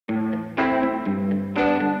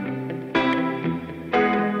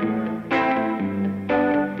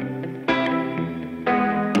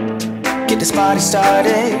this party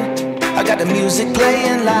started. I got the music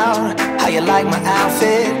playing loud. How you like my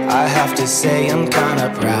outfit? I have to say I'm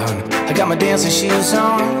kinda proud. I got my dancing shoes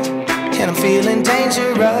on, and I'm feeling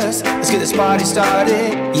dangerous. Let's get this party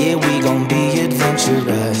started. Yeah, we gon' be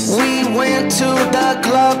adventurous. We went to the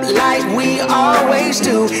club like we always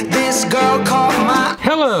do. This girl caught my...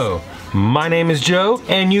 Hello, my name is Joe,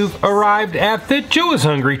 and you've arrived at the Joe is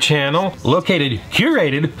Hungry channel, located,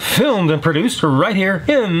 curated, filmed, and produced right here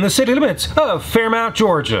in the city limits of Fairmount,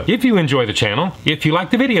 Georgia. If you enjoy the channel, if you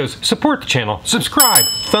like the videos, support the channel, subscribe,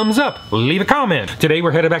 thumbs up, leave a comment. Today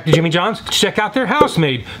we're headed back to Jimmy John's to check out their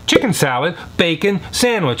house-made chicken salad bacon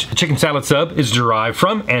sandwich. The chicken salad sub is derived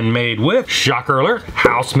from and made with, shocker alert,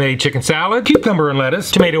 house-made chicken salad, cucumber and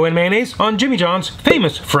lettuce, tomato and mayonnaise on Jimmy John's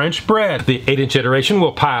famous French bread. The 8-inch iteration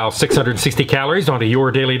will pile 660 calories onto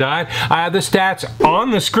your daily diet. I have the stats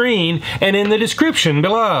on the screen and in the description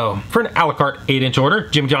below. For an a la carte 8-inch order,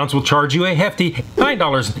 Jimmy John's will charge you a hefty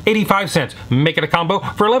 $9.85. Make it a combo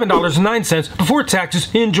for $11.09 before taxes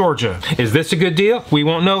in Georgia. Is this a good deal? We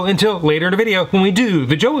won't know until later in the video when we do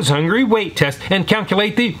the Joe is Hungry weight test and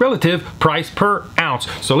calculate the relative price per ounce.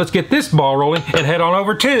 So let's get this ball rolling and head on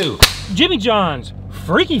over to Jimmy John's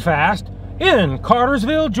Freaky Fast in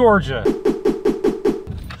Cartersville, Georgia.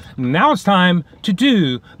 Now it's time to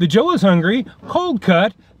do the Joe is Hungry cold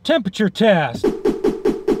cut temperature test,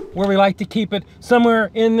 where we like to keep it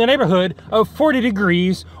somewhere in the neighborhood of 40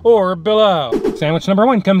 degrees or below. Sandwich number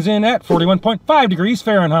 1 comes in at 41.5 degrees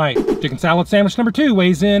Fahrenheit. Chicken salad sandwich number 2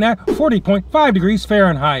 weighs in at 40.5 degrees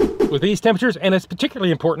Fahrenheit. With these temperatures, and it's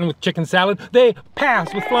particularly important with chicken salad, they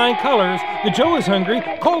pass with flying colors the Joe is Hungry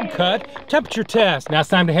cold cut temperature test. Now it's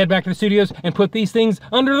time to head back to the studios and put these things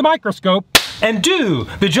under the microscope and do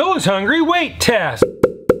the Joe is Hungry weight test.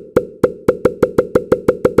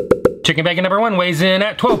 Chicken bacon number 1 weighs in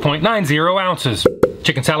at 12.90 ounces.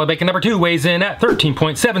 Chicken salad bacon number 2 weighs in at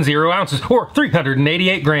 13.70 ounces, or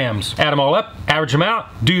 388 grams. Add them all up, average them out,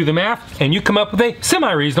 do the math, and you come up with a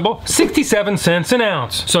semi-reasonable 67 cents an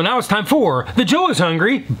ounce. So now it's time for the Joe is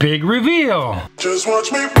Hungry big reveal. Just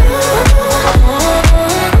watch me.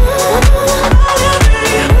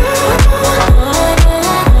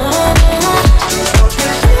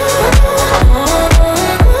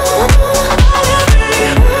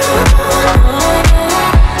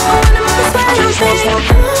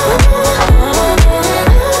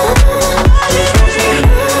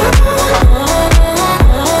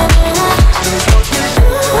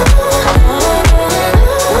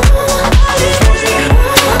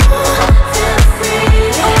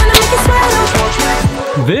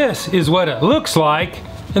 This is what it looks like,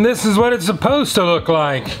 and this is what it's supposed to look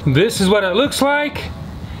like. This is what it looks like,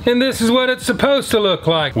 and this is what it's supposed to look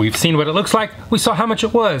like. We've seen what it looks like, we saw how much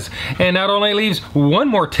it was, and now it only leaves one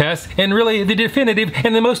more test, and really the definitive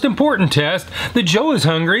and the most important test, the Joe is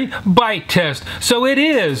Hungry bite test. So it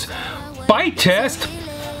is bite test,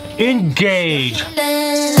 engage.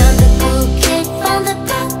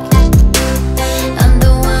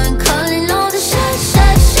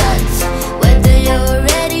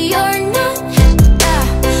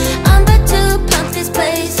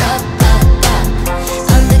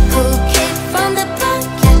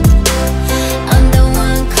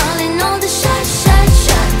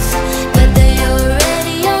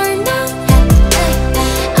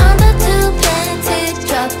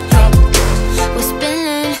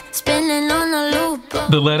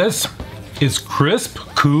 The lettuce is crisp,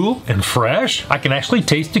 cool, and fresh. I can actually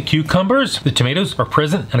taste the cucumbers. The tomatoes are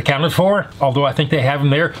present and accounted for, although I think they have them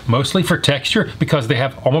there mostly for texture because they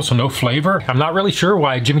have almost no flavor. I'm not really sure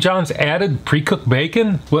why Jimmy John's added pre-cooked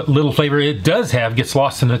bacon. What little flavor it does have gets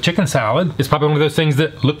lost in the chicken salad. It's probably one of those things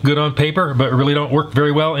that look good on paper but really don't work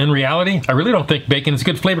very well in reality. I really don't think bacon is a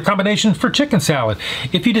good flavor combination for chicken salad.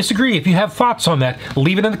 If you disagree, if you have thoughts on that,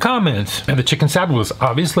 leave it in the comments. And the chicken salad was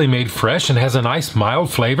obviously made fresh and has a nice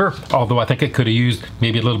mild flavor, although I think it could have used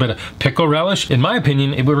maybe a little bit of pickle relish. In my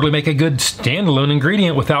opinion, it would really make a good standalone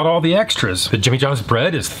ingredient without all the extras. The Jimmy John's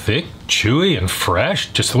bread is thick, chewy, and fresh,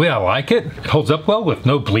 just the way I like it. It holds up well with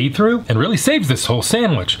no bleed through and really saves this whole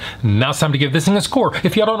sandwich. Now it's time to give this thing a score.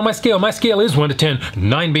 If y'all don't know my scale is 1 to 10,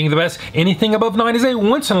 9 being the best. Anything above 9 is a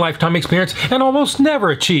once-in-a-lifetime experience and almost never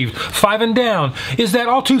achieved. 5 and down is that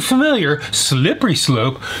all too familiar slippery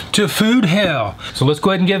slope to food hell. So let's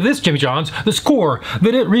go ahead and give this Jimmy John's the score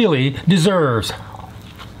that it really deserves.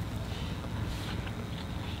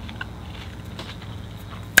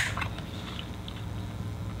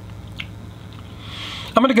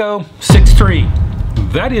 I'm gonna go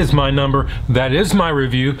 6.3. That is my number, that is my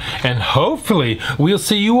review, and hopefully we'll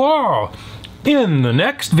see you all in the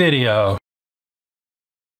next video.